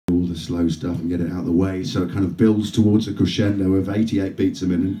the slow stuff and get it out of the way, so it kind of builds towards a crescendo of 88 beats a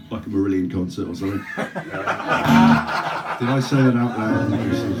minute, like a Marillion concert or something. Did I say that out loud?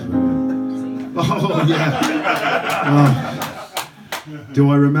 Oh, yeah. Oh.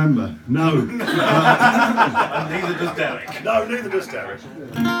 Do I remember? No. Neither does Derek. No, neither does Derek.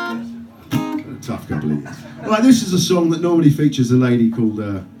 A tough couple of years. Right, this is a song that normally features a lady called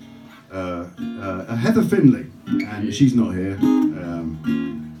Heather Finley, and she's not here.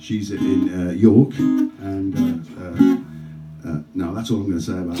 She's in York, and no, that's all I'm going to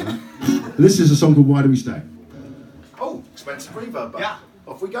say about that. This is a song called Why Do We Stay? Oh, expensive reverb. Yeah.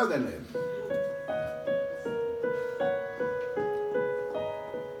 Off we go then, Liam.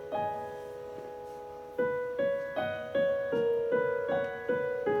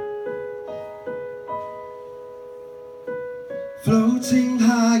 Floating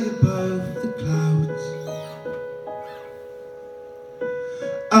high above the clouds,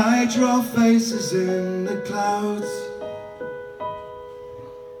 I draw faces in the clouds.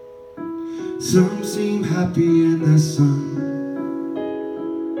 Some seem happy in the sun,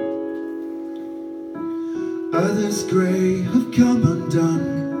 others grey have come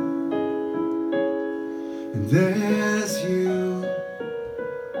undone. And there's you,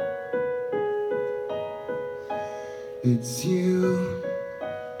 it's you.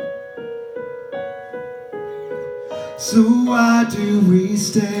 So why do we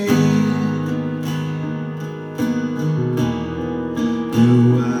stay?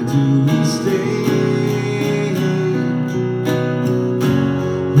 Why do we stay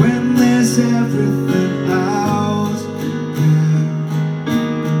when there's everything out there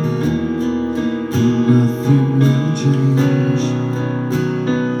and nothing will change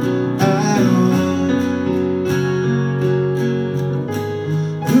at all?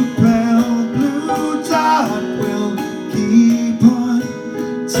 The pale blue dot will keep on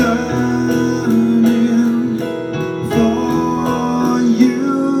turning for you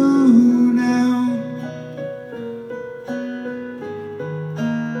now.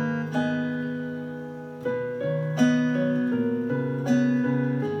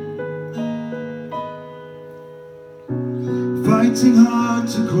 Fighting hard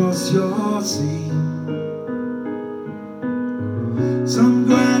to cross your sea, some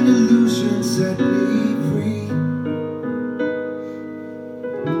grand illusion set me free,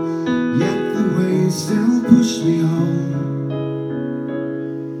 yet the waves still push me home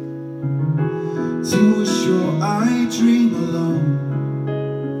to a shore I dream alone.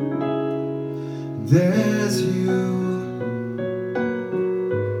 There's you,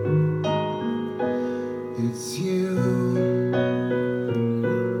 it's you.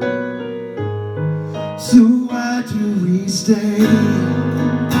 So why do we stay?